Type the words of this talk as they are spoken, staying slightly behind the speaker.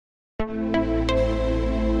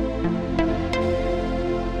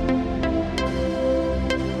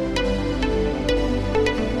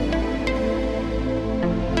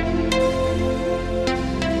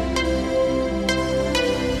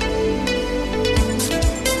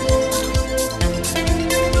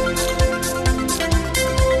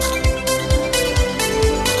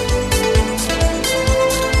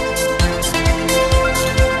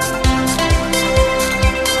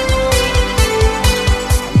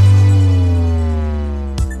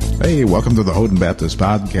Hey, welcome to the Houghton Baptist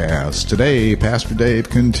Podcast. Today, Pastor Dave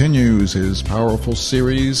continues his powerful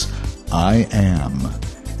series, I Am,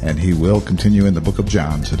 and he will continue in the book of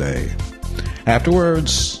John today.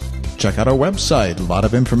 Afterwards, check out our website. A lot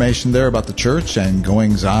of information there about the church and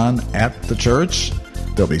goings-on at the church.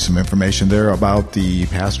 There'll be some information there about the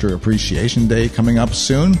Pastor Appreciation Day coming up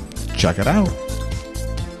soon. Check it out.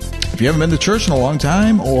 If you haven't been to church in a long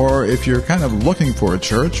time, or if you're kind of looking for a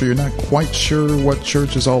church, or you're not quite sure what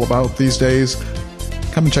church is all about these days,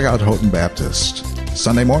 come and check out Houghton Baptist.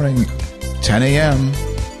 Sunday morning, 10 a.m.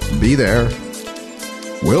 Be there.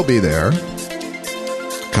 We'll be there.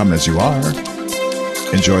 Come as you are.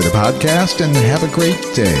 Enjoy the podcast and have a great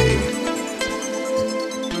day.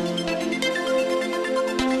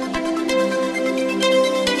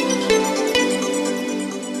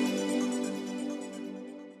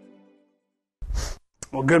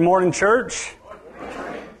 Well, good morning, church. Good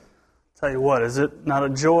morning. Tell you what, is it not a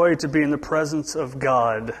joy to be in the presence of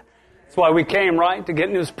God? That's why we came, right? To get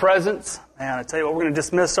into His presence. Man, I tell you what, we're going to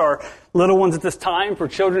dismiss our little ones at this time for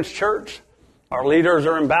Children's Church. Our leaders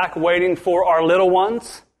are in back waiting for our little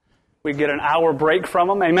ones. We get an hour break from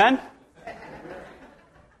them. Amen?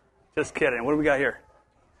 Just kidding. What do we got here?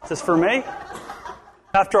 Is this for me?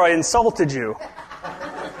 After I insulted you.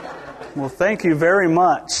 Well, thank you very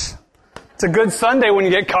much. It's a good Sunday when you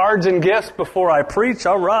get cards and gifts before I preach.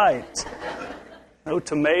 All right. No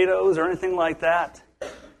tomatoes or anything like that.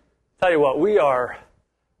 Tell you what, we are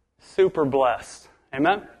super blessed.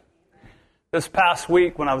 Amen? This past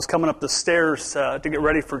week when I was coming up the stairs to get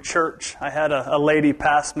ready for church, I had a lady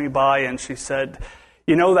pass me by and she said,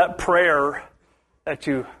 you know that prayer that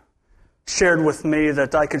you shared with me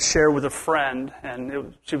that I could share with a friend?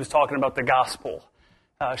 And she was talking about the gospel.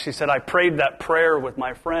 She said, I prayed that prayer with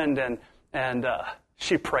my friend and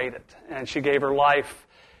she prayed it, and she gave her life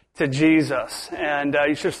to Jesus. And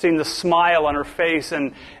you should have seen the smile on her face.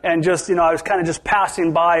 And just, I was kind of just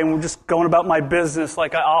passing by and we're just going about my business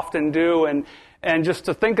like I often do. And just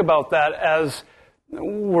to think about that as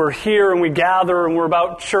we're here and we gather and we're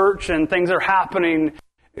about church and things are happening,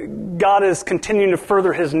 God is continuing to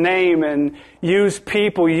further His name and use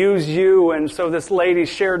people, use you. And so this lady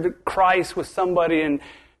shared Christ with somebody, and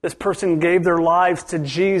this person gave their lives to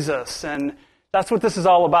Jesus, and that's what this is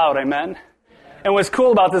all about, amen? And what's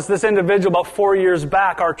cool about this individual, about 4 years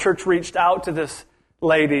back, our church reached out to this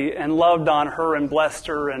lady and loved on her and blessed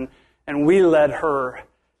her, and we led her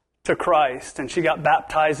to Christ. And she got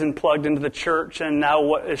baptized and plugged into the church, and now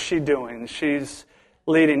what is she doing? She's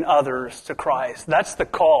leading others to Christ. That's the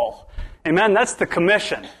call, amen? That's the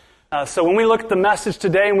commission. So when we look at the message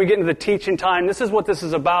today and we get into the teaching time, this is what this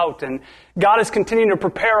is about. And God is continuing to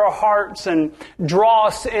prepare our hearts and draw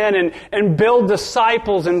us in and build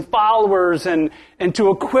disciples and followers and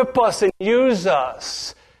to equip us and use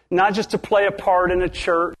us. Not just to play a part in a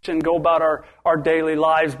church and go about our daily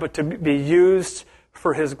lives, but to be used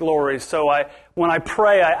for His glory. So when I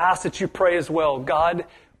pray, I ask that you pray as well. God,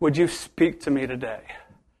 would you speak to me today?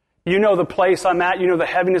 You know the place I'm at. You know the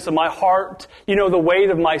heaviness of my heart. You know the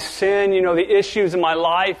weight of my sin. You know the issues in my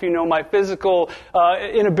life. You know my physical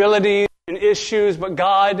inabilities and issues. But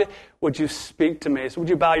God, would you speak to me? So would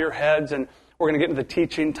you bow your heads, and we're going to get into the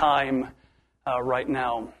teaching time right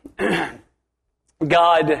now.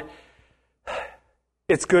 God,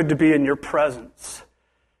 it's good to be in your presence.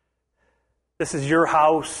 This is your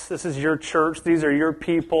house. This is your church. These are your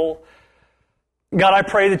people. God, I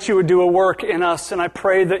pray that you would do a work in us, and I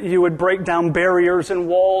pray that you would break down barriers and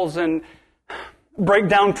walls and break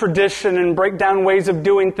down tradition and break down ways of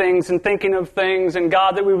doing things and thinking of things. And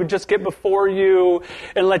God, that we would just get before you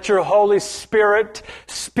and let your Holy Spirit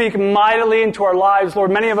speak mightily into our lives.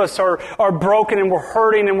 Lord, many of us are broken and we're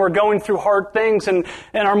hurting and we're going through hard things, and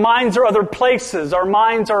our minds are other places. Our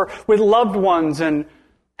minds are with loved ones and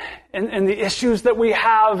the issues that we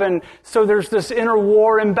have, and so there's this inner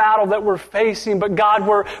war and battle that we're facing. But God,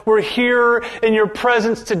 we're here in your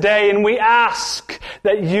presence today, and we ask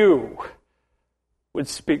that you would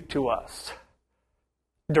speak to us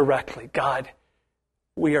directly. God,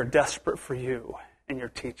 we are desperate for you and your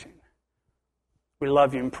teaching. We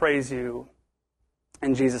love you and praise you.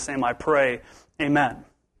 In Jesus' name I pray, amen.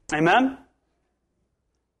 Amen?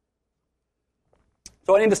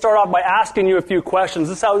 So I need to start off by asking you a few questions.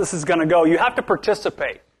 This is how this is going to go. You have to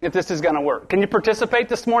participate if this is going to work. Can you participate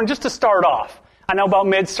this morning just to start off? I know about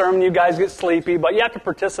mid-sermon you guys get sleepy, but you have to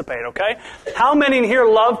participate, okay? How many in here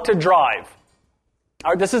love to drive?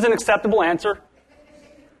 All right, this is an acceptable answer.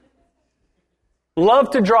 Love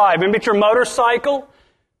to drive. Maybe it's your motorcycle.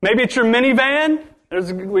 Maybe it's your minivan.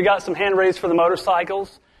 We got some hand raised for the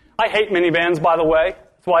motorcycles. I hate minivans, by the way.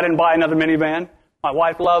 That's why I didn't buy another minivan. My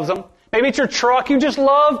wife loves them. Maybe it's your truck. You just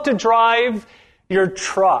love to drive your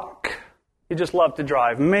truck. You just love to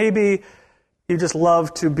drive. Maybe you just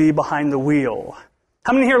love to be behind the wheel.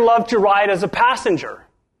 How many here love to ride as a passenger?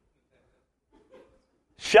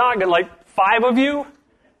 Shotgun, like 5 of you?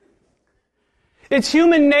 It's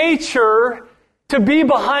human nature to be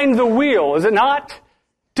behind the wheel, is it not?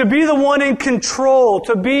 To be the one in control,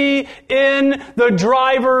 to be in the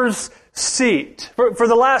driver's seat. For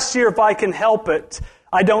the last year, if I can help it,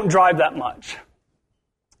 I don't drive that much.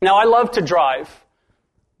 Now, I love to drive.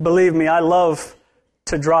 Believe me, I love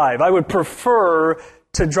to drive. I would prefer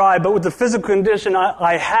to drive, but with the physical condition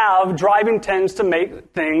I have, driving tends to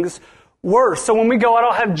make things worse. So when we go out,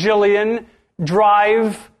 I'll have Jillian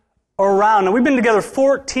drive around. And we've been together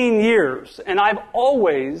 14 years, and I've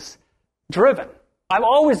always driven. I've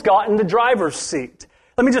always gotten the driver's seat.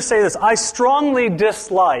 Let me just say this. I strongly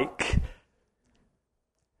dislike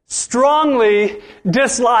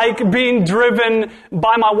being driven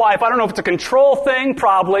by my wife. I don't know if it's a control thing,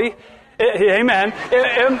 probably. Amen.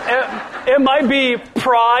 It might be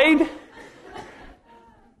pride.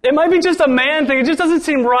 It might be just a man thing. It just doesn't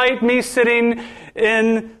seem right, me sitting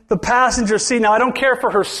in the passenger seat. Now, I don't care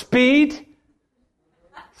for her speed.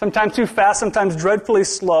 Sometimes too fast, sometimes dreadfully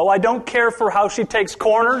slow. I don't care for how she takes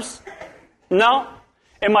corners. No.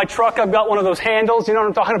 In my truck, I've got one of those handles. You know what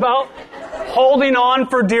I'm talking about? Holding on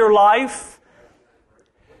for dear life.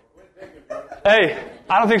 Hey,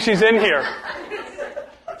 I don't think she's in here.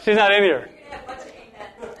 She's not in here.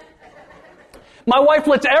 My wife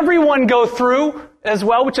lets everyone go through as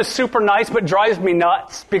well, which is super nice, but drives me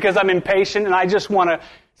nuts because I'm impatient and I just want to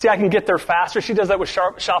see I can get there faster. She does that with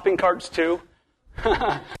shopping carts too.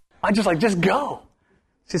 I just go.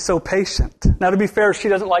 She's so patient. Now, to be fair, she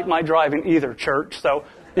doesn't like my driving either, church, so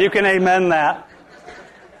you can amen that.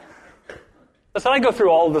 Listen, I go through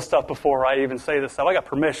all of this stuff before I even say this stuff. I got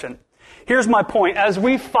permission. Here's my point. As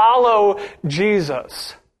we follow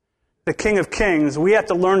Jesus, the King of Kings, we have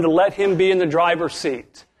to learn to let Him be in the driver's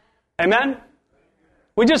seat. Amen?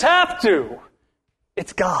 We just have to.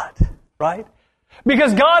 It's God, right?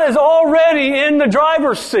 Because God is already in the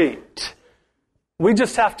driver's seat. We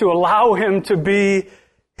just have to allow Him to be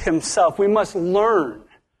Himself. We must learn,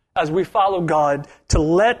 as we follow God, to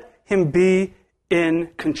let Him be in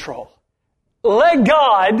control. Let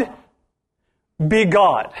God be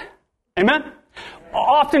God. Amen?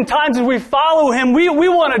 Oftentimes, as we follow Him, we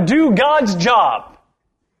want to do God's job,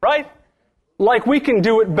 right? Like we can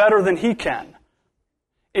do it better than He can.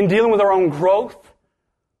 In dealing with our own growth,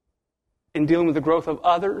 in dealing with the growth of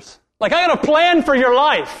others. Like, I got a plan for your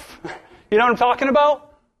life. You know what I'm talking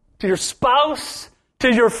about? To your spouse,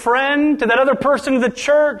 to your friend, to that other person in the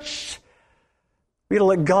church. We got to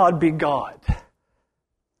let God be God.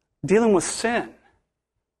 Dealing with sin.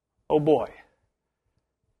 Oh boy.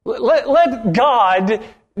 Let God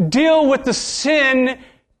deal with the sin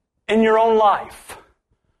in your own life.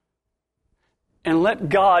 And let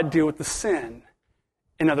God deal with the sin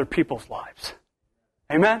in other people's lives.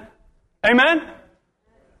 Amen? Amen?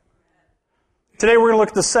 Today we're going to look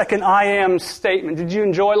at the second I am statement. Did you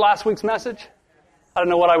enjoy last week's message? I don't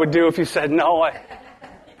know what I would do if you said no. I'd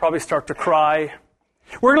probably start to cry.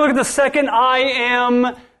 We're going to look at the second I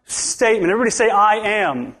am statement. Everybody say I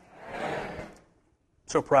am.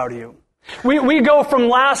 So proud of you. We go from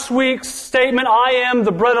last week's statement, I am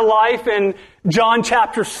the bread of life, in John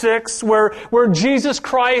chapter 6, where Jesus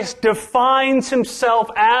Christ defines Himself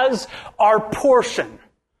as our portion.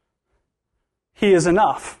 He is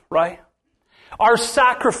enough, right? Our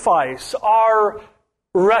sacrifice, our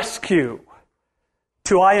rescue,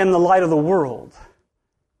 to I am the light of the world.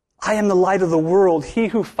 I am the light of the world. He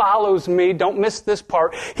who follows me, don't miss this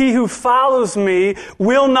part, he who follows me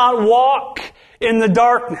will not walk in the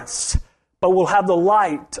darkness, but will have the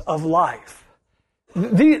light of life.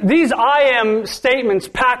 These I am statements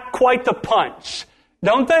pack quite the punch,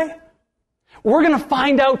 don't they? We're going to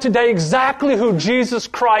find out today exactly who Jesus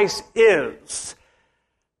Christ is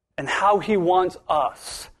and how He wants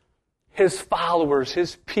us, His followers,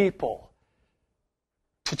 His people,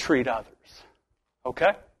 to treat others.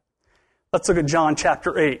 Okay? Let's look at John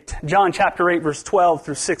chapter 8. John chapter 8, verse 12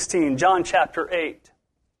 through 16. John chapter 8.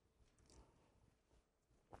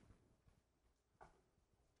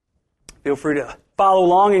 Feel free to follow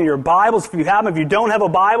along in your Bibles if you have them. If you don't have a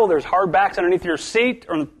Bible, there's hardbacks underneath your seat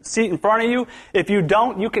or the seat in front of you. If you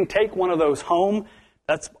don't, you can take one of those home.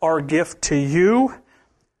 That's our gift to you.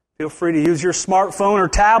 Feel free to use your smartphone or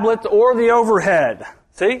tablet or the overhead.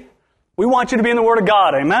 See? We want you to be in the Word of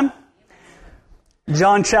God. Amen?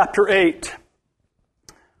 John chapter 8,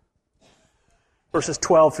 verses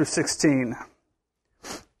 12 through 16,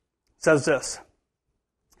 says this.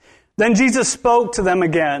 Then Jesus spoke to them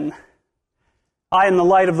again. I am the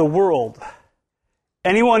light of the world.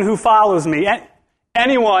 Anyone who follows me,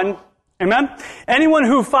 anyone, amen? Anyone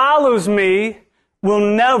who follows me will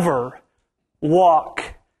never walk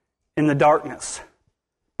in the darkness,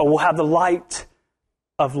 but will have the light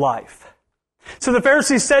of life. So the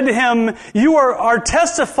Pharisees said to him, you are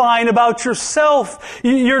testifying about yourself.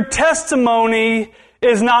 Your testimony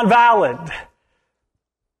is not valid.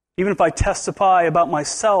 Even if I testify about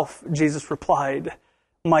myself, Jesus replied,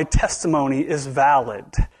 my testimony is valid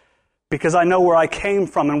because I know where I came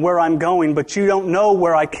from and where I'm going, but you don't know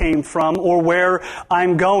where I came from or where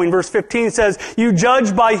I'm going. Verse 15 says, you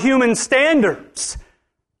judge by human standards.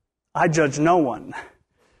 I judge no one.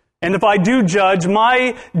 And if I do judge,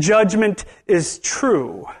 my judgment is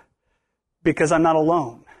true because I'm not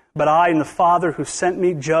alone, but I and the Father who sent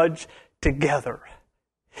me judge together.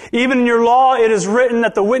 Even in your law, it is written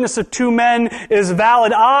that the witness of two men is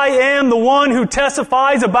valid. I am the one who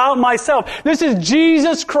testifies about myself. This is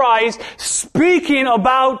Jesus Christ speaking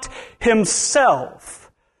about himself.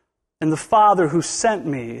 And the Father who sent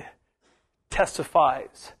me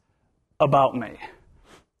testifies about me.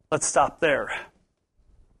 Let's stop there.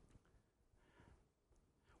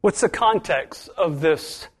 What's the context of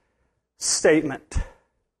this statement?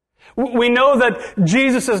 We know that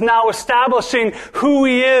Jesus is now establishing who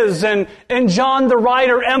he is, and John the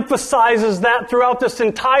writer emphasizes that throughout this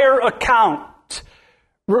entire account.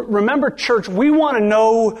 Remember, church, we want to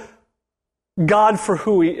know God for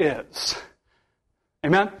who he is.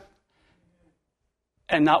 Amen?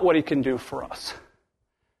 And not what he can do for us.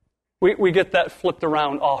 We get that flipped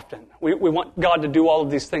around often. We want God to do all of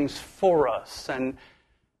these things for us, and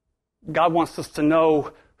God wants us to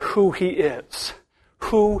know who he is.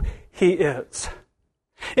 Who he is.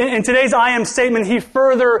 In today's I am statement, he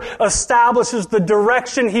further establishes the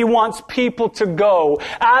direction he wants people to go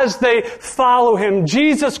as they follow him.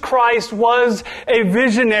 Jesus Christ was a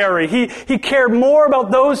visionary. He cared more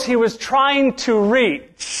about those he was trying to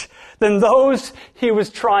reach than those he was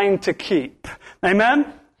trying to keep.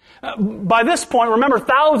 Amen? By this point, remember,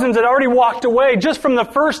 thousands had already walked away just from the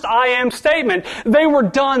first I am statement. They were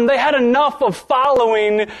done. They had enough of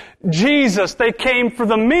following Jesus. They came for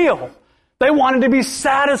the meal. They wanted to be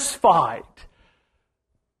satisfied.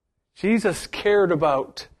 Jesus cared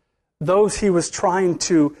about those he was trying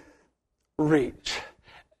to reach.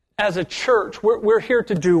 As a church, we're here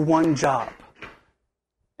to do one job.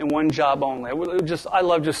 And one job only. I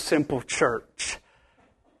love just simple church.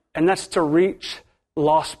 And that's to reach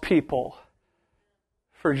lost people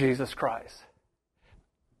for Jesus Christ.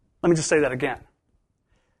 Let me just say that again.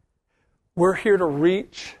 We're here to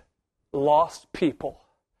reach lost people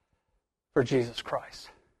for Jesus Christ.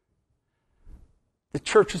 The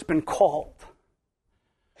church has been called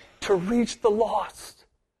to reach the lost,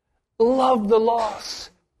 love the lost,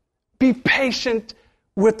 be patient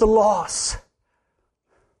with the lost.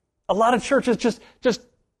 A lot of churches just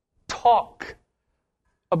talk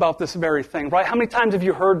about this very thing, right? How many times have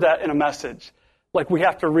you heard that in a message? Like, we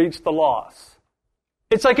have to reach the lost.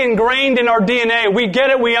 It's like ingrained in our DNA. We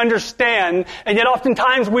get it, we understand, and yet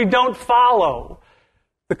oftentimes we don't follow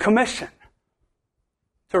the commission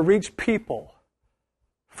to reach people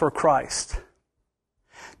for Christ.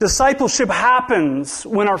 Discipleship happens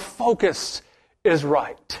when our focus is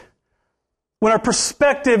right. When our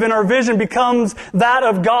perspective and our vision becomes that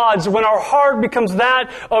of God's, when our heart becomes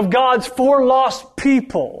that of God's for lost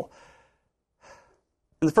people.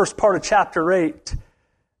 In the first part of chapter 8,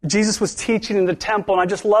 Jesus was teaching in the temple, and I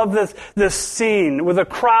just love this scene with a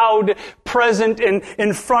crowd present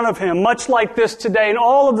in front of him, much like this today. And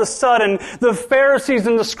all of a sudden, the Pharisees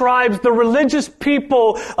and the scribes, the religious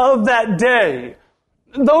people of that day,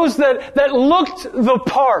 those that looked the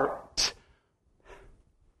part,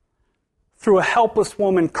 threw a helpless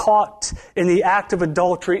woman caught in the act of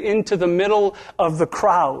adultery into the middle of the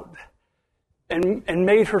crowd and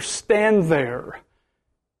made her stand there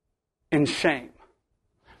in shame.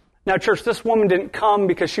 Now, church, this woman didn't come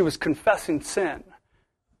because she was confessing sin.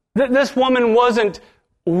 This woman wasn't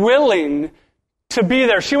willing to be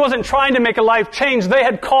there. She wasn't trying to make a life change. They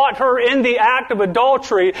had caught her in the act of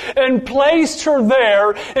adultery and placed her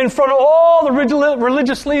there in front of all the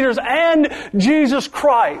religious leaders and Jesus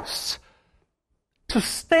Christ to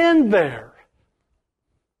stand there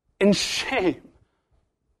in shame.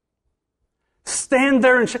 Stand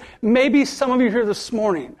there in shame. Maybe some of you here this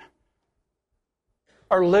morning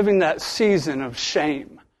are living that season of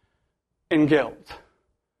shame and guilt.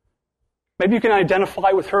 Maybe you can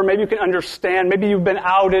identify with her. Maybe you can understand. Maybe you've been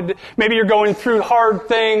outed. Maybe you're going through hard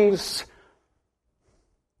things.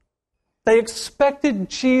 They expected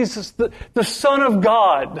Jesus, the Son of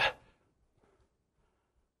God,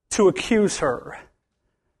 to accuse her.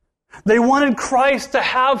 They wanted Christ to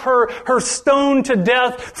have her stoned to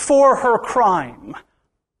death for her crime.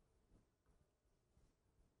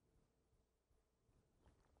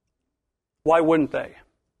 Why wouldn't they?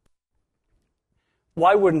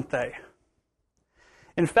 Why wouldn't they?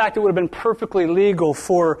 In fact, it would have been perfectly legal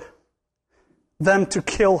for them to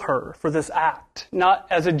kill her for this act. Not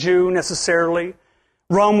as a Jew necessarily.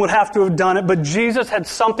 Rome would have to have done it, but Jesus had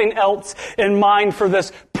something else in mind for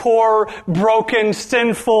this poor, broken,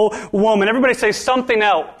 sinful woman. Everybody say something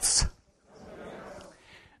else.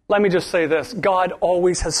 Let me just say this. God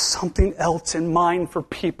always has something else in mind for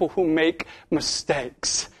people who make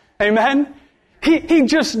mistakes. Amen? He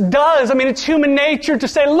just does. I mean, it's human nature to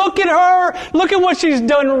say, look at her, look at what she's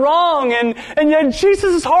done wrong. And yet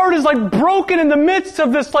Jesus' heart is like broken in the midst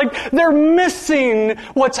of this, like they're missing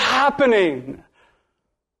what's happening.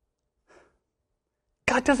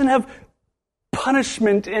 God doesn't have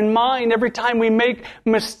punishment in mind every time we make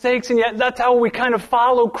mistakes, and yet that's how we kind of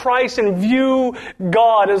follow Christ and view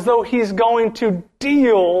God, as though He's going to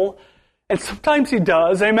deal, and sometimes He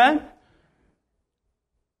does, amen?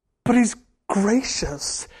 But He's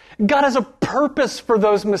gracious. God has a purpose for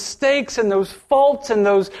those mistakes and those faults and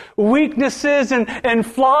those weaknesses and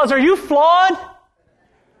flaws. Are you flawed?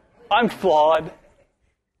 I'm flawed.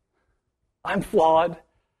 I'm flawed.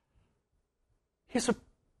 He has a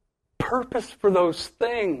purpose for those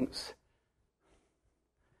things.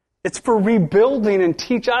 It's for rebuilding and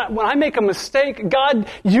teach. When I make a mistake, God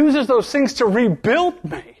uses those things to rebuild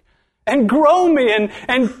me and grow me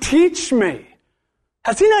and teach me.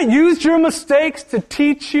 Has He not used your mistakes to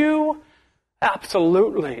teach you?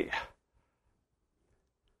 Absolutely.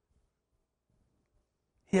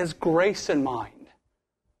 He has grace in mind.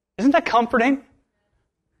 Isn't that comforting?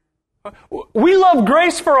 We love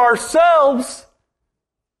grace for ourselves,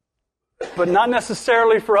 but not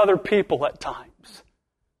necessarily for other people at times.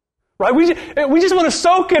 Right? We just want to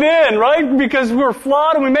soak it in, right? Because we're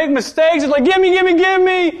flawed and we make mistakes. It's like, give me.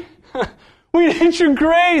 We need your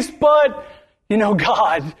grace, but you know,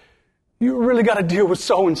 God, you really got to deal with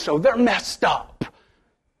so-and-so. They're messed up.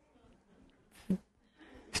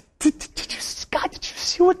 Did you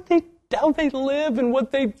see how they live and what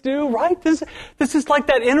they do, right? This is like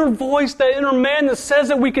that inner voice, that inner man that says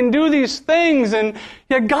that we can do these things. And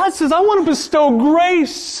yet God says, I want to bestow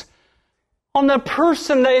grace on that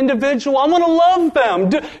person, that individual. I want to love them.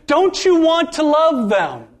 Don't you want to love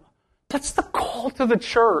them? That's the call to the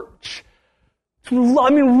church. I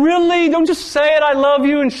mean, really, don't just say it, I love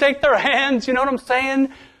you, and shake their hands, you know what I'm saying?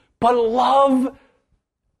 But love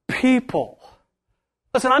people.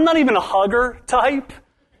 Listen, I'm not even a hugger type.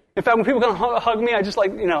 In fact, when people come hug me, I just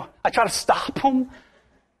I try to stop them.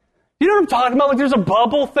 You know what I'm talking about? Like there's a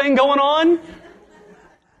bubble thing going on.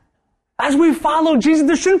 As we follow Jesus,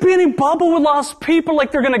 there shouldn't be any bubble with lost people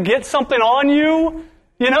like they're going to get something on you.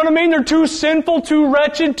 You know what I mean? They're too sinful, too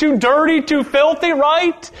wretched, too dirty, too filthy,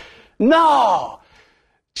 right? No.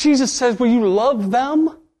 Jesus says, will you love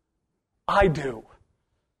them? I do.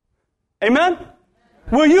 Amen?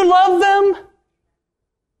 Will you love them?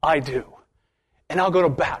 I do. And I'll go to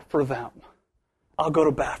bat for them. I'll go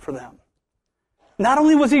to bat for them. Not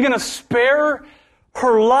only was He going to spare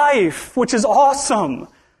her life, which is awesome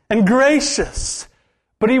and gracious,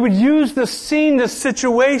 but He would use this scene, this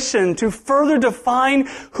situation, to further define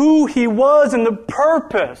who He was and the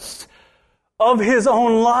purpose of His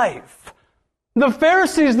own life. The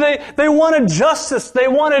Pharisees, they wanted justice. They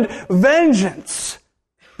wanted vengeance.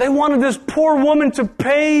 They wanted this poor woman to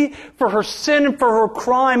pay for her sin and for her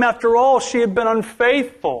crime. After all, she had been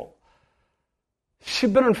unfaithful. She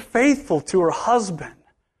had been unfaithful to her husband.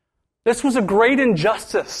 This was a great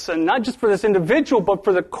injustice, and not just for this individual, but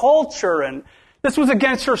for the culture. And this was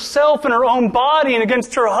against herself and her own body and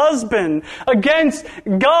against her husband, against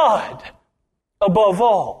God above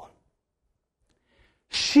all.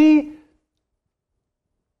 She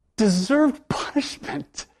deserved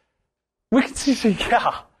punishment. We can see,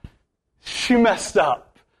 she messed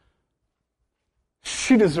up.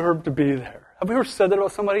 She deserved to be there. Have we ever said that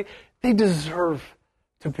about somebody? They deserve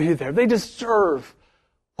to be there. They deserve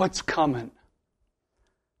what's coming.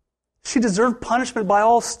 She deserved punishment by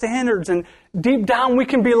all standards, and deep down we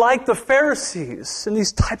can be like the Pharisees in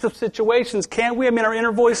these types of situations, can't we? I mean, our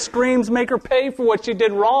inner voice screams, make her pay for what she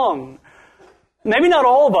did wrong. Maybe not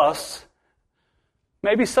all of us.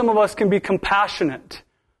 Maybe some of us can be compassionate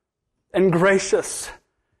and gracious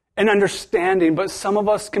and understanding, but some of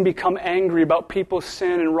us can become angry about people's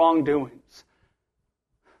sin and wrongdoings.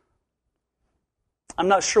 I'm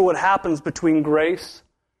not sure what happens between grace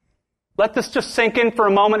Let this just sink in for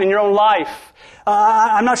a moment in your own life.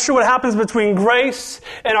 I'm not sure what happens between grace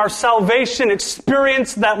and our salvation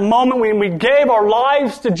experience, that moment when we gave our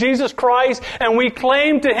lives to Jesus Christ and we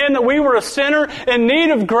claimed to Him that we were a sinner in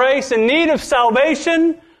need of grace, in need of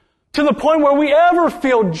salvation, to the point where we ever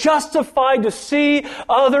feel justified to see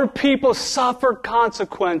other people suffer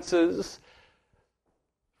consequences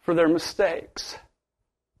for their mistakes.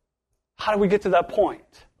 How do we get to that point?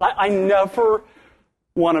 I never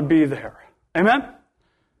want to be there. Amen?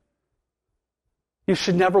 You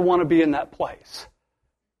should never want to be in that place.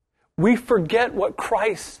 We forget what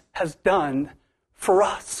Christ has done for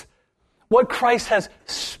us. What Christ has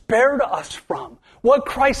spared us from. What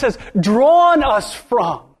Christ has drawn us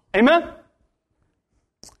from. Amen?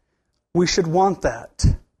 We should want that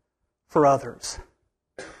for others.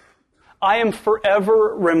 I am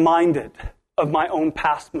forever reminded of my own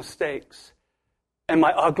past mistakes and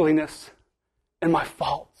my ugliness and my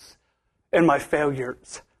faults and my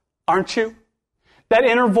failures. Aren't you? That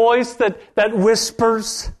inner voice that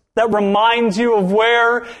whispers, that reminds you of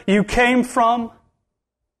where you came from.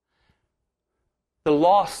 The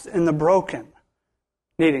lost and the broken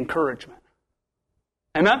need encouragement.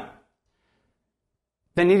 Amen?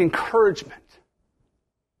 They need encouragement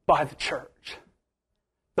by the church.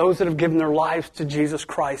 Those that have given their lives to Jesus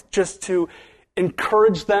Christ, just to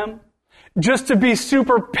encourage them, just to be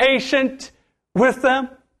super patient with them.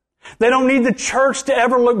 They don't need the church to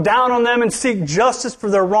ever look down on them and seek justice for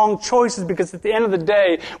their wrong choices, because at the end of the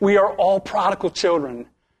day, we are all prodigal children.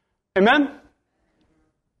 Amen?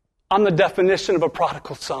 I'm the definition of a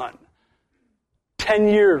prodigal son. 10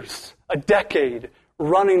 years, a decade,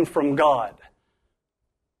 running from God.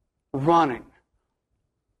 Running.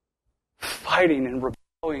 Fighting and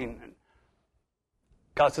rebelling. And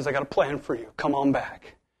God says, I got a plan for you. Come on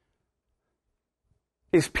back.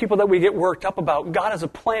 These people that we get worked up about, God has a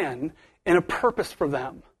plan and a purpose for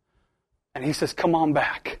them. And He says, come on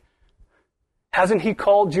back. Hasn't He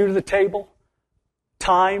called you to the table?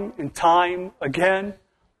 Time and time again.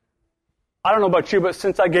 I don't know about you, but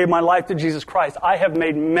since I gave my life to Jesus Christ, I have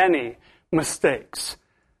made many mistakes.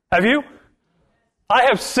 Have you? I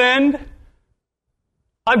have sinned.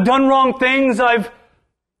 I've done wrong things. I've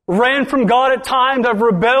ran from God at times. I've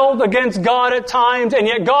rebelled against God at times. And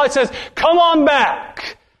yet God says, come on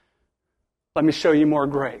back. Let me show you more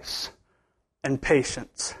grace and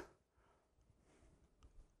patience.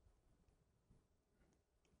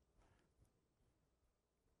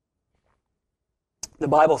 The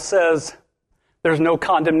Bible says there's no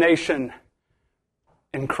condemnation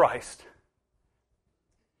in Christ.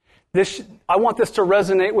 I want this to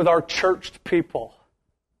resonate with our churched people.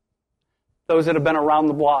 Those that have been around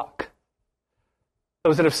the block.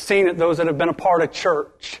 Those that have seen it. Those that have been a part of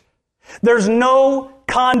church. There's no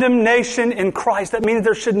condemnation in Christ. That means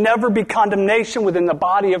there should never be condemnation within the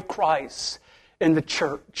body of Christ in the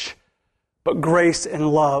church, but grace and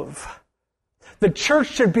love. The church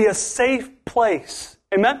should be a safe place.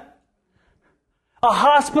 Amen? A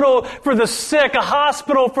hospital for the sick, a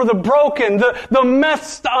hospital for the broken, the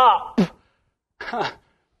messed up,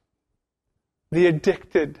 the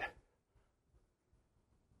addicted,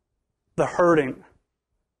 the hurting.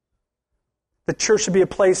 The church should be a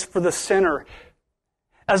place for the sinner.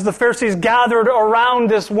 As the Pharisees gathered around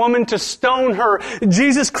this woman to stone her,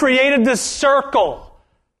 Jesus created this circle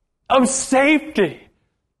of safety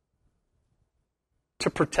to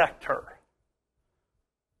protect her.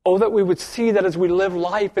 Oh, that we would see that as we live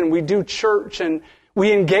life and we do church and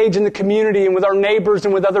we engage in the community and with our neighbors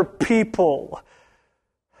and with other people.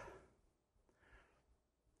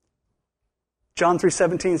 John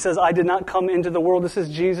 3:17 says, I did not come into the world. This is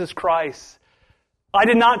Jesus Christ. I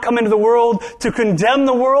did not come into the world to condemn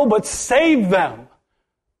the world, but save them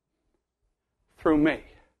through me,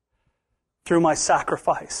 through my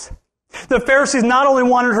sacrifice. The Pharisees not only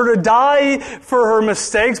wanted her to die for her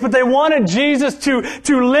mistakes, but they wanted Jesus to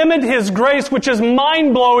limit His grace, which is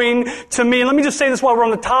mind-blowing to me. Let me just say this while we're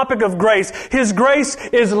on the topic of grace. His grace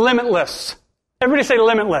is limitless. Everybody say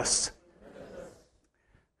limitless.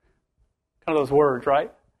 Kind of those words,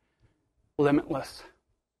 right? Limitless.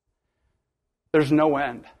 There's no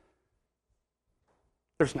end.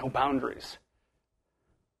 There's no boundaries.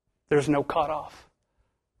 There's no cutoff.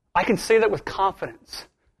 I can say that with confidence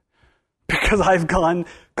because I've gone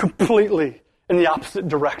completely in the opposite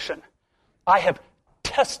direction. I have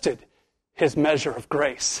tested His measure of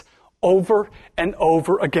grace over and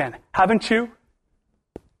over again. Haven't you?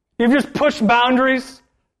 You've just pushed boundaries.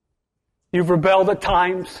 You've rebelled at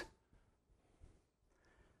times.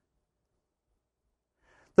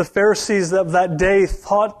 The Pharisees of that day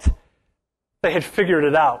thought they had figured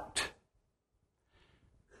it out.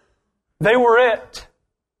 They were it.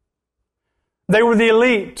 They were the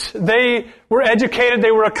elite. They were educated.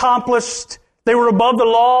 They were accomplished. They were above the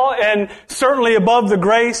law and certainly above the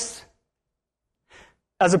grace.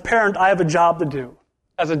 As a parent, I have a job to do.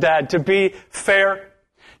 As a dad, to be fair,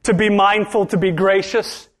 to be mindful, to be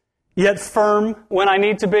gracious, yet firm when I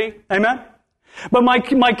need to be. Amen? But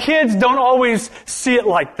my kids don't always see it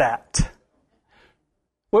like that.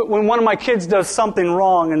 When one of my kids does something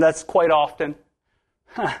wrong, and that's quite often,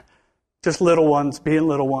 just little ones being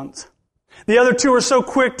little ones. The other two are so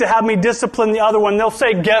quick to have me discipline the other one, they'll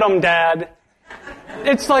say, "Get 'em, Dad."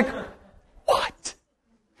 It's like, what?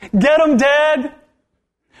 Get 'em, Dad?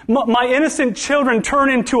 My innocent children turn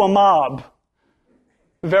into a mob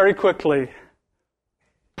very quickly.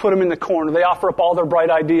 Put them in the corner. They offer up all their bright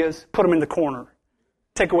ideas. Put them in the corner.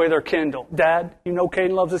 Take away their Kindle. "Dad, you know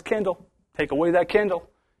Caden loves his Kindle. Take away that Kindle."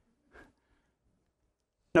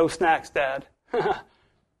 "No snacks, Dad."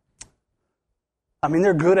 I mean,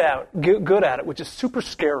 they're good at it, which is super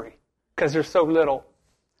scary because they're so little.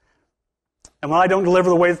 And when I don't deliver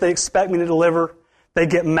the way that they expect me to deliver, they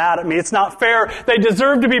get mad at me. "It's not fair. They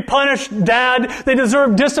deserve to be punished, Dad. They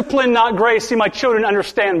deserve discipline, not grace." See, my children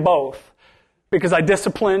understand both because I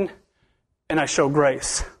discipline and I show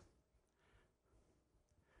grace.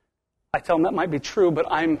 I tell them that might be true, but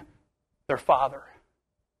I'm their father.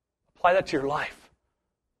 Apply that to your life.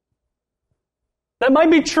 That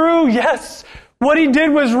might be true, yes. What he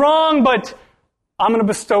did was wrong, but I'm going to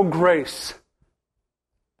bestow grace.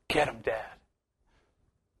 Get him, Dad.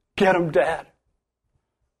 Get him, Dad.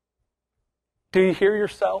 Do you hear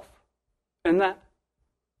yourself in that?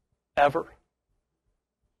 Ever?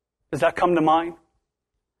 Does that come to mind?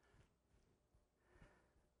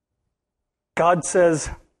 God says,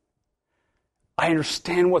 I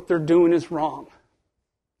understand what they're doing is wrong.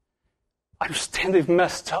 I understand they've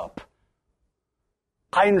messed up.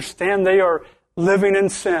 I understand they are living in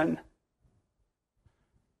sin.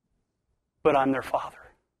 But I'm their father.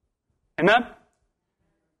 Amen?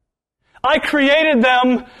 I created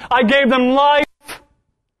them. I gave them life.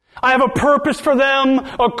 I have a purpose for them,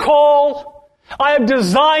 a call. I have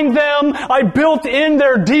designed them. I built in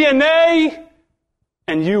their DNA.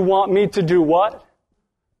 And you want me to do what?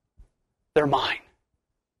 They're mine.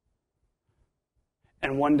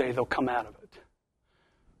 And one day they'll come out of it.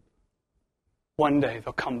 One day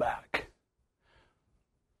they'll come back.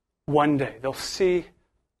 One day they'll see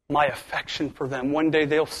my affection for them. One day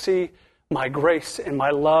they'll see my grace and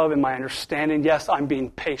my love and my understanding. Yes, I'm being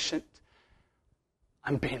patient.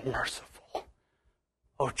 I'm being merciful.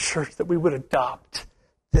 Oh, church, that we would adopt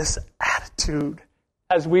this attitude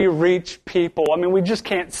as we reach people. I mean, we just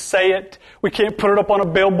can't say it. We can't put it up on a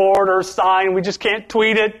billboard or a sign. We just can't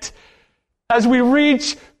tweet it. As we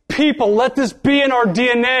reach people, let this be in our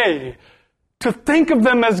DNA. To think of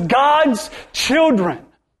them as God's children.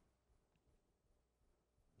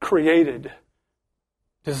 Created,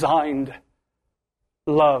 designed,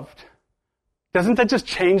 loved. Doesn't that just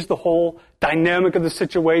change the whole dynamic of the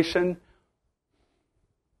situation?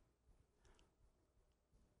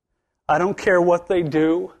 I don't care what they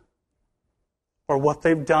do or what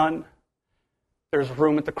they've done. There's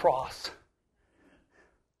room at the cross.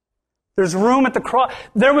 There's room at the cross.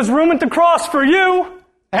 There was room at the cross for you.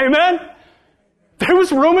 Amen? There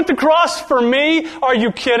was room at the cross for me. Are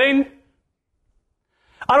you kidding?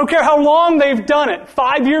 I don't care how long they've done it.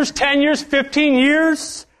 5 years, 10 years, 15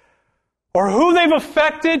 years. Or who they've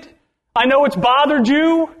affected. I know it's bothered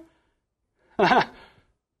you.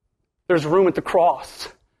 There's room at the cross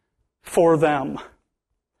for them.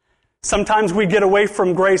 Sometimes we get away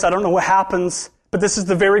from grace. I don't know what happens. But this is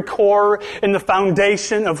the very core and the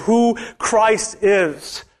foundation of who Christ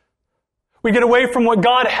is. We get away from what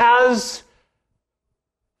God has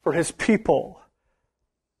for His people.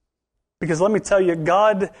 Because let me tell you,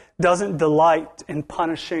 God doesn't delight in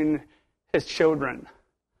punishing His children.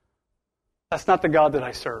 That's not the God that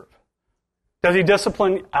I serve. Does He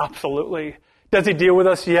discipline? Absolutely. Does He deal with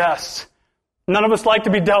us? Yes. None of us like to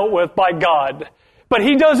be dealt with by God. But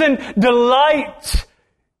He doesn't delight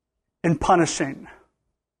in punishing.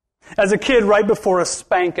 As a kid, right before a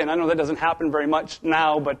spanking, I know that doesn't happen very much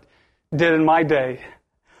now, but did in my day.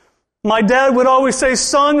 My dad would always say,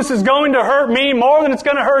 "Son, this is going to hurt me more than it's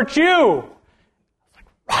going to hurt you." I was like,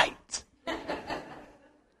 right.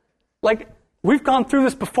 Like, we've gone through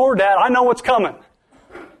this before, Dad. I know what's coming.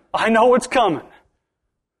 I know what's coming.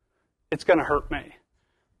 It's going to hurt me.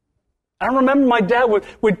 I remember my dad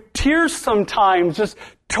with tears sometimes, just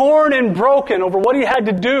torn and broken over what he had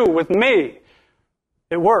to do with me.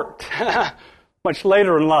 It worked. Much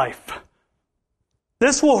later in life.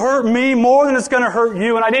 This will hurt me more than it's going to hurt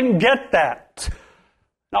you, and I didn't get that.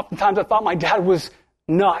 And oftentimes I thought my dad was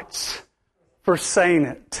nuts for saying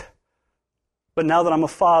it. But now that I'm a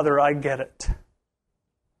father, I get it.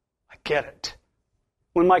 I get it.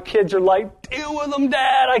 When my kids are like, deal with them,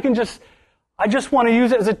 Dad, I just want to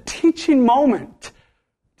use it as a teaching moment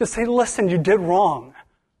to say, listen, you did wrong.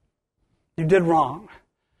 You did wrong.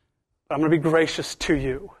 But I'm going to be gracious to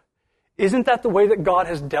you. Isn't that the way that God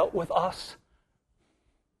has dealt with us?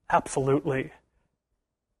 Absolutely.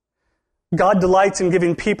 God delights in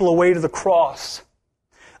giving people a way to the cross,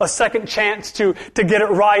 a second chance to get it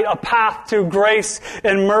right, a path to grace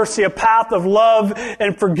and mercy, a path of love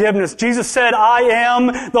and forgiveness. Jesus said, I am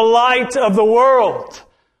the light of the world.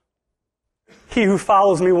 He who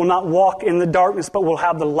follows me will not walk in the darkness, but will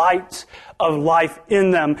have the light of life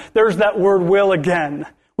in them. There's that word will again.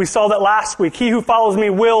 We saw that last week. He who follows me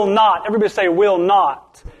will not, everybody say will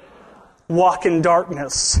not, walk in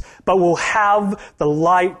darkness, but will have the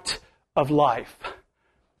light of life.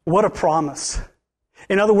 What a promise.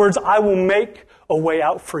 In other words, I will make a way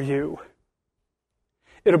out for you.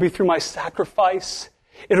 It'll be through my sacrifice.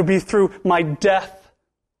 It'll be through my death,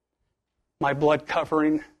 my blood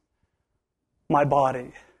covering, my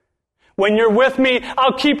body. When you're with me,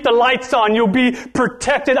 I'll keep the lights on. You'll be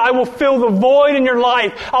protected. I will fill the void in your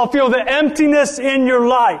life. I'll fill the emptiness in your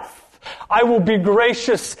life. I will be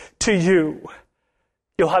gracious to you.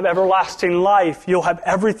 You'll have everlasting life. You'll have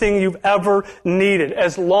everything you've ever needed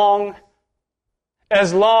as long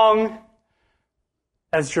as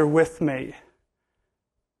you're with me.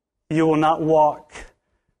 You will not walk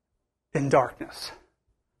in darkness.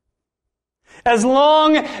 As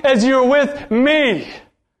long as you're with me,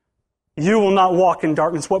 you will not walk in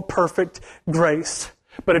darkness. What perfect grace.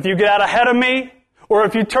 But if you get out ahead of me, or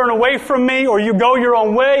if you turn away from me, or you go your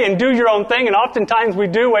own way and do your own thing, and oftentimes we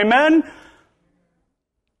do, amen?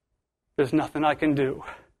 There's nothing I can do.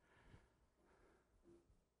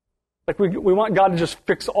 Like we want God to just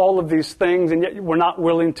fix all of these things, and yet we're not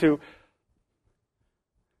willing to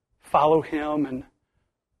follow Him and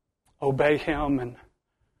obey Him and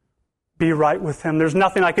be right with Him. There's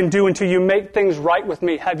nothing I can do until you make things right with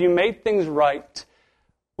me. Have you made things right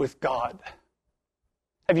with God?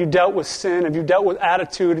 Have you dealt with sin? Have you dealt with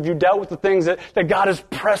attitude? Have you dealt with the things that God is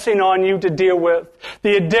pressing on you to deal with?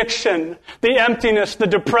 The addiction, the emptiness, the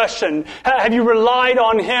depression. Have you relied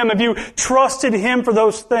on Him? Have you trusted Him for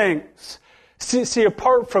those things? See,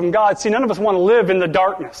 apart from God, none of us want to live in the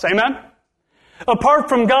darkness. Amen? Apart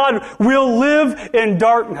from God, we'll live in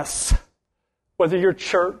darkness. Whether you're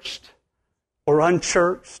churched or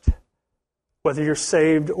unchurched, whether you're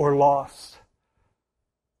saved or lost.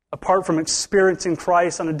 Apart from experiencing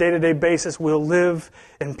Christ on a day-to-day basis, we'll live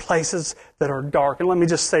in places that are dark. And let me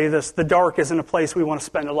just say this, the dark isn't a place we want to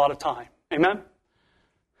spend a lot of time. Amen?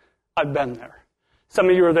 I've been there. Some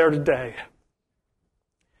of you are there today.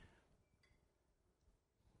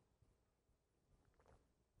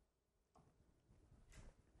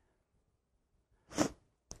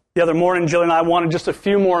 The other morning, Jill and I wanted just a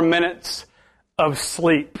few more minutes of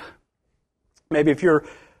sleep. Maybe if you're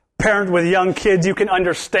a parent with young kids, you can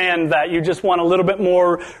understand that. You just want a little bit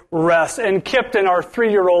more rest. And Kipton, our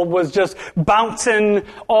 3-year-old, was just bouncing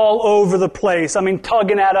all over the place. I mean,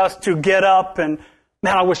 tugging at us to get up. And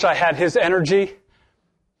man, I wish I had his energy.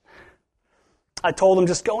 I told him,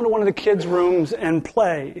 just go into one of the kids' rooms and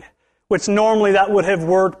play. Which normally that would have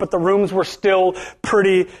worked, but the rooms were still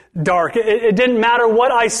pretty dark. It didn't matter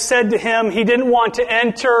what I said to him. He didn't want to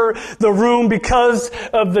enter the room because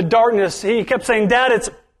of the darkness. He kept saying, Dad, it's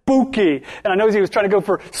spooky. And I know he was trying to go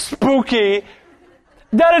for spooky.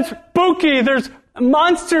 Dad, it's spooky. There's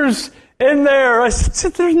monsters in there. I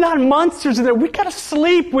said, there's not monsters in there. We got to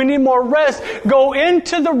sleep. We need more rest. Go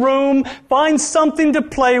into the room. Find something to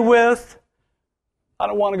play with. I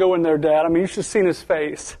don't want to go in there, Dad. I mean, you should have seen his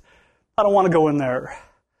face. I don't want to go in there.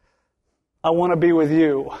 I want to be with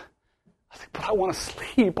you. I think, but I want to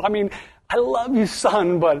sleep. I mean, I love you,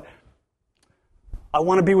 son, but I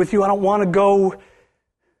want to be with you. I don't want to go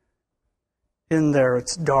in there.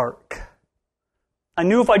 It's dark. I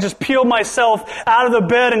knew if I just peeled myself out of the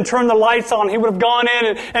bed and turned the lights on, he would have gone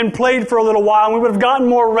in and played for a little while, and we would have gotten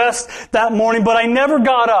more rest that morning, but I never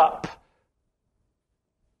got up.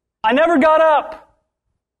 I never got up.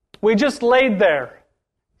 We just laid there,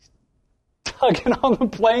 tugging on the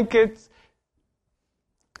blankets.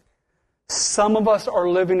 Some of us are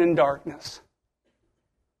living in darkness.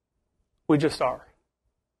 We just are.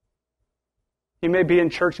 You may be in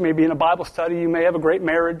church, you may be in a Bible study, you may have a great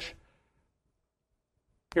marriage.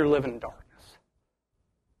 You're living in darkness.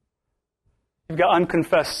 You've got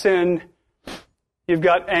unconfessed sin. You've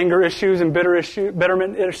got anger issues and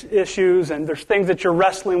bitterment issues, and there's things that you're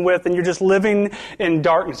wrestling with, and you're just living in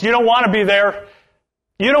darkness. You don't want to be there.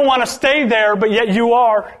 You don't want to stay there, but yet you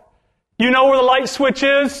are. You know where the light switch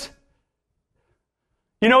is.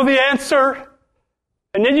 You know the answer.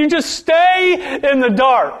 And then you just stay in the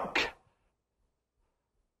dark.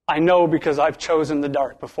 I know because I've chosen the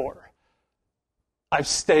dark before. I've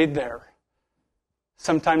stayed there.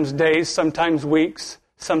 Sometimes days, sometimes weeks,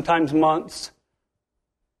 sometimes months.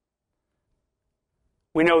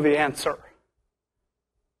 We know the answer.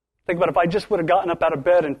 Think about if I just would have gotten up out of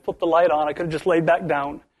bed and flipped the light on, I could have just laid back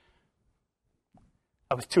down.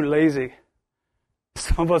 I was too lazy.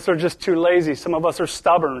 Some of us are just too lazy. Some of us are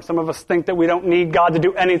stubborn. Some of us think that we don't need God to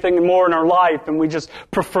do anything more in our life, and we just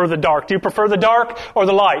prefer the dark. Do you prefer the dark or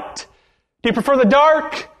the light? Do you prefer the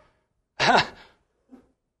dark?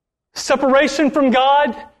 Separation from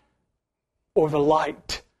God? Or the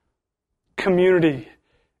light? Community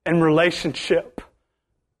and relationship.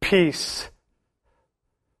 Peace.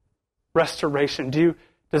 Restoration. Do you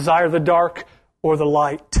desire the dark or the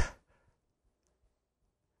light?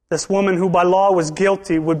 This woman who by law was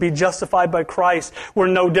guilty would be justified by Christ. We're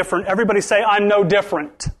no different. Everybody say, I'm no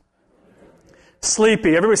different.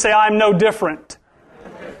 Sleepy. Everybody say, I'm no different.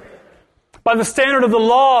 By the standard of the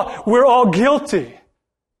law, we're all guilty.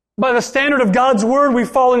 By the standard of God's Word, we've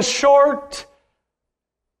fallen short.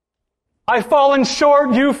 I've fallen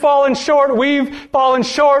short, you've fallen short, we've fallen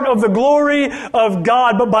short of the glory of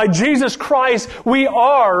God. But by Jesus Christ, we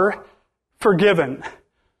are forgiven.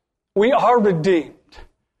 We are redeemed.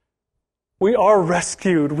 We are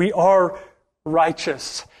rescued. We are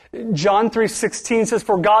righteous. John 3:16 says,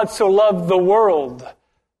 for God so loved the world.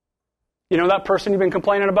 You know that person you've been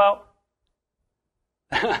complaining about?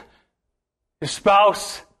 Your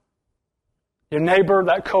spouse, your neighbor,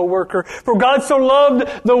 that coworker. For God so loved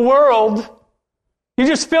the world. You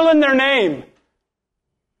just fill in their name.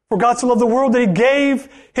 For God so loved the world that He gave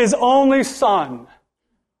His only Son.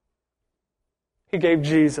 He gave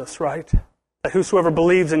Jesus, right? That whosoever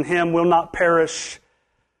believes in Him will not perish,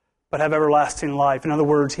 but have everlasting life. In other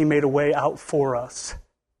words, He made a way out for us.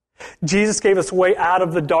 Jesus gave us a way out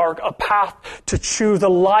of the dark, a path to choose, a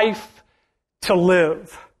life to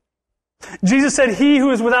live. Jesus said, he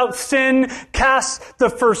who is without sin cast the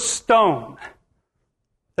first stone.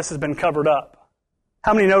 This has been covered up.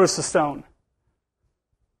 How many noticed the stone?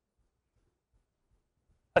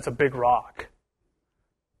 That's a big rock.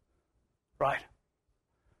 Right?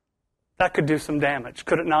 That could do some damage,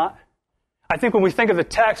 could it not? I think when we think of the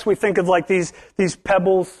text, we think of like these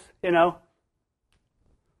pebbles, you know.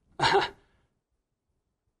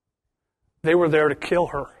 They were there to kill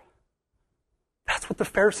her. That's what the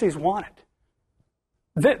Pharisees wanted.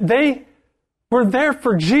 They were there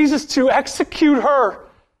for Jesus to execute her.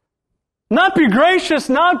 Not be gracious,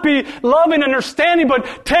 not be loving, understanding,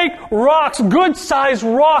 but take rocks, good-sized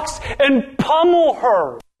rocks, and pummel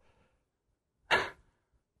her.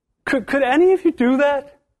 Could any of you do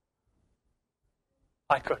that?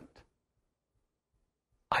 I couldn't.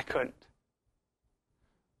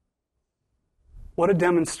 What a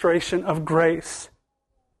demonstration of grace.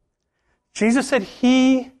 Jesus said,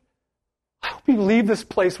 I hope you leave this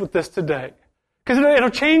place with this today. Because it'll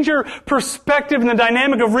change your perspective and the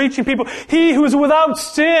dynamic of reaching people. He who is without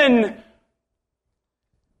sin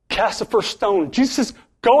cast the first stone. Jesus says,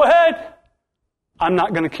 go ahead. I'm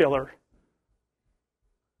not going to kill her.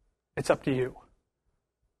 It's up to you.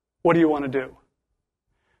 What do you want to do?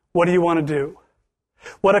 What do you want to do?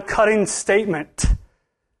 What a cutting statement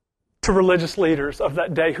to religious leaders of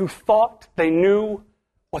that day who thought they knew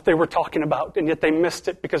what they were talking about, and yet they missed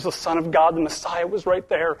it because the Son of God, the Messiah, was right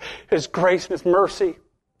there. His grace and His mercy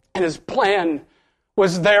and His plan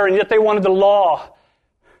was there, and yet they wanted the law.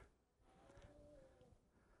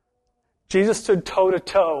 Jesus stood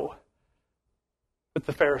toe-to-toe with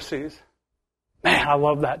the Pharisees. Man, I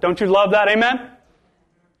love that. Don't you love that? Amen?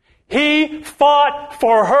 He fought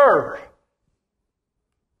for her.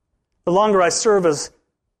 The longer I serve as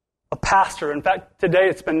a pastor, in fact, today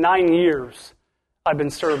it's been 9 years I've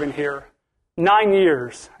been serving here. 9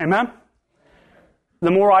 years. Amen?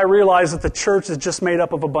 The more I realize that the church is just made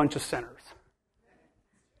up of a bunch of sinners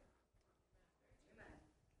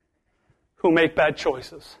who make bad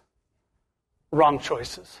choices, wrong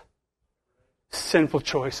choices, sinful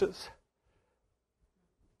choices,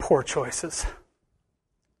 poor choices.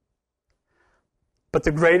 But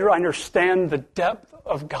the greater I understand the depth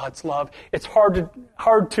of God's love, it's hard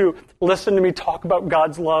to listen to me talk about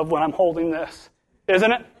God's love when I'm holding this.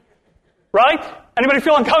 Isn't it? Right? Anybody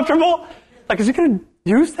feel uncomfortable? Like, is he going to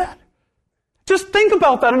use that? Just think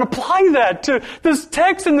about that and apply that to this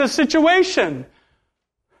text and this situation.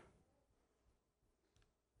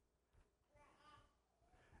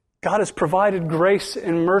 God has provided grace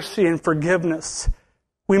and mercy and forgiveness.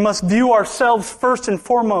 We must view ourselves first and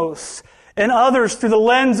foremost and others through the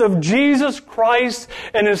lens of Jesus Christ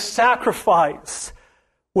and His sacrifice.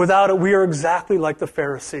 Without it, we are exactly like the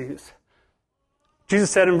Pharisees.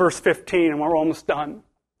 Jesus said in verse 15, and we're almost done,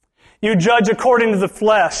 "You judge according to the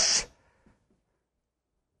flesh."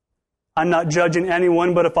 I'm not judging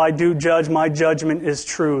anyone, but if I do judge, my judgment is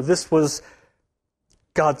true. This was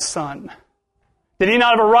God's Son. Did He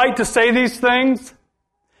not have a right to say these things?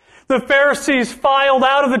 The Pharisees filed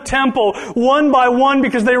out of the temple one by one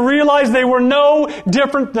because they realized they were no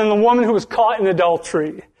different than the woman who was caught in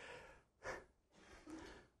adultery.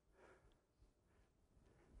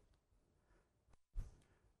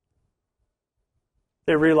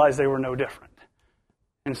 They realized they were no different.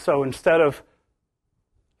 And so instead of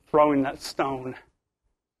throwing that stone,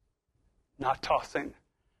 not tossing,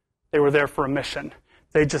 they were there for a mission.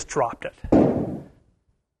 They just dropped it.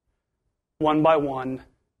 One by one,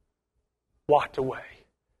 walked away,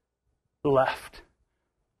 left.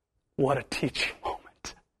 What a teaching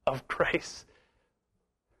moment of grace.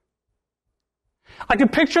 I can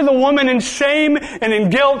picture the woman in shame and in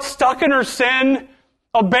guilt, stuck in her sin,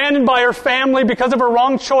 abandoned by her family because of her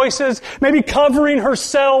wrong choices, maybe covering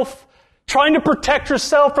herself, trying to protect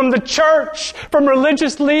herself from the church, from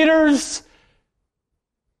religious leaders.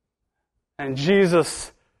 And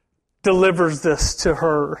Jesus delivers this to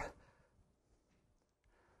her.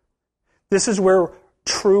 This is where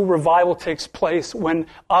true revival takes place, when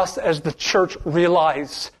us as the church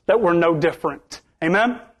realize that we're no different.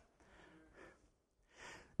 Amen?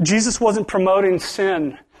 Jesus wasn't promoting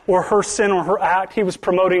sin or her act. He was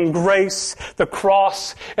promoting grace, the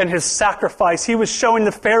cross, and His sacrifice. He was showing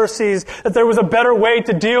the Pharisees that there was a better way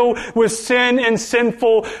to deal with sin and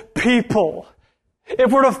sinful people.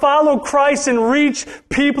 If we're to follow Christ and reach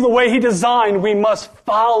people the way He designed, we must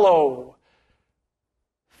follow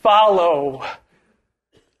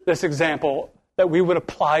this example, that we would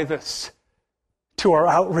apply this to our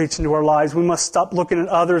outreach and to our lives. We must stop looking at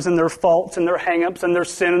others and their faults and their hang-ups and their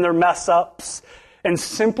sin and their mess-ups and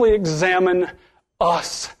simply examine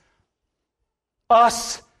us.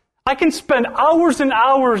 Us. I can spend hours and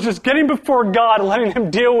hours just getting before God and letting Him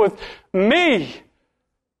deal with me.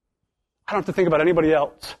 I don't have to think about anybody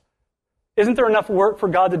else. Isn't there enough work for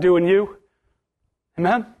God to do in you?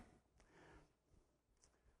 Amen?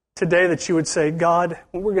 Today that you would say, God,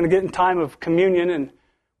 when we're going to get in time of communion and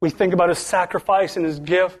we think about His sacrifice and His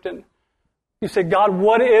gift, and you say, God,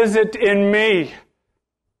 what is it in me?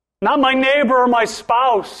 Not my neighbor or my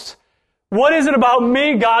spouse. What is it about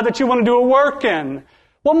me, God, that you want to do a work in?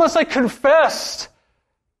 What must I confess?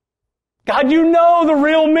 God, you know the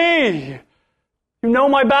real me. You know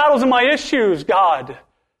my battles and my issues, God.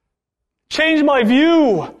 Change my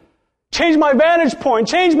view. Change my vantage point.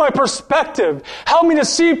 Change my perspective. Help me to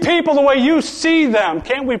see people the way you see them.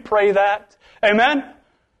 Can't we pray that? Amen?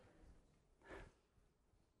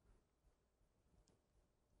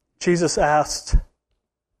 Jesus asked,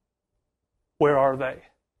 where are they?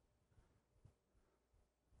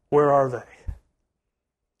 Where are they?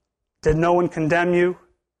 Did no one condemn you?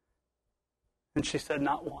 And she said,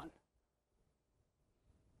 not one.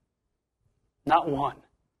 Not one.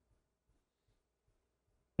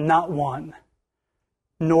 Not one.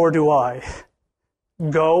 Nor do I.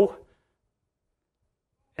 Go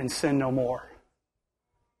and sin no more.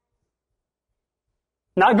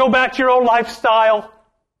 Not go back to your old lifestyle,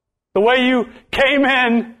 the way you came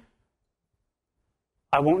in.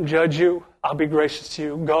 I won't judge you. I'll be gracious to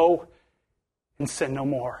you. Go and sin no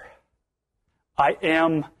more. I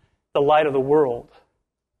am the light of the world.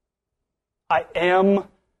 I am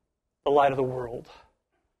the light of the world.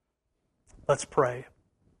 Let's pray.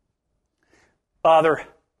 Father,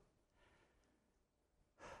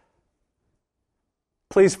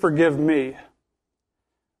 please forgive me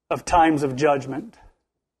of times of judgment.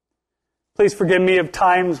 Please forgive me of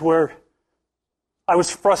times where I was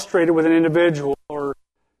frustrated with an individual or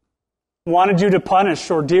wanted you to punish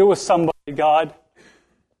or deal with somebody, God.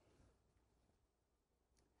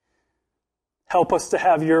 Help us to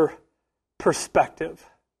have your perspective.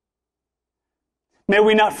 May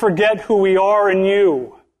we not forget who we are in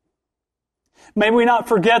you. May we not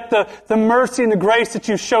forget the mercy and the grace that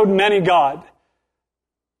you showed many, God.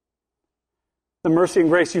 The mercy and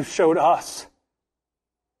grace you've showed us.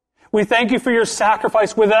 We thank you for your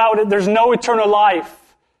sacrifice. Without it, there's no eternal life.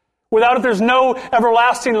 Without it, there's no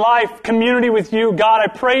everlasting life, community with you. God, I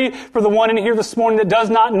pray for the one in here this morning that does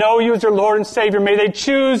not know you as their Lord and Savior. May they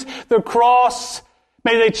choose the cross.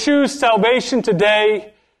 May they choose salvation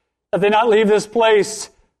today. That they not leave this place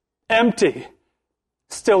empty,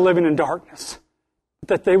 still living in darkness.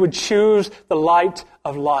 that they would choose the light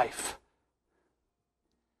of life.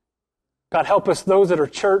 God, help us, those that are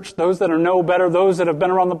church, those that are know better, those that have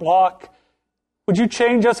been around the block. Would you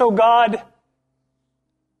change us, oh God?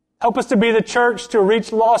 Help us to be the church to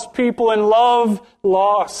reach lost people and love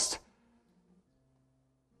lost.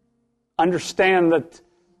 Understand that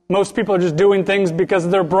most people are just doing things because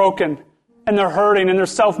they're broken and they're hurting and they're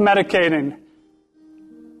self-medicating.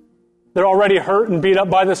 They're already hurt and beat up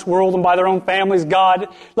by this world and by their own families. God,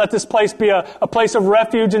 let this place be a place of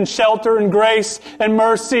refuge and shelter and grace and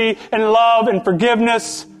mercy and love and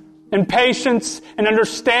forgiveness and patience and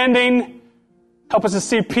understanding. Help us to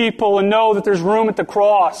see people and know that there's room at the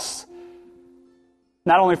cross.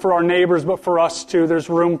 Not only for our neighbors, but for us too. There's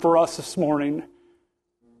room for us this morning.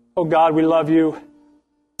 Oh God, we love you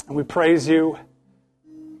and we praise you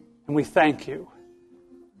and we thank you.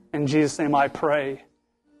 In Jesus' name I pray.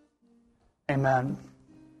 Amen.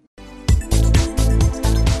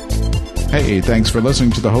 Hey, thanks for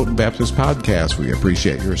listening to the Houghton Baptist Podcast. We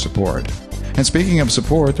appreciate your support. And speaking of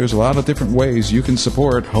support, there's a lot of different ways you can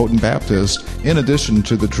support Houghton Baptist in addition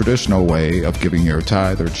to the traditional way of giving your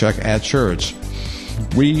tithe or check at church.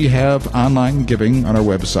 We have online giving on our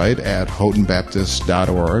website at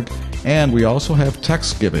houghtonbaptist.org, and we also have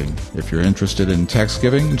text giving. If you're interested in text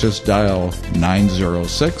giving, just dial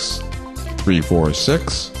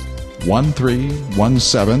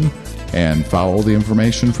 906-346-1317 and follow the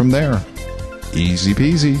information from there. Easy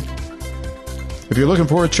peasy. If you're looking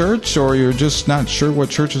for a church or you're just not sure what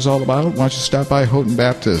church is all about, why don't you stop by Houghton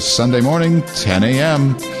Baptist Sunday morning, 10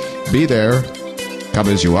 a.m. Be there. Come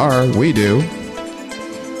as you are. We do.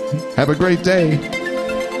 Have a great day.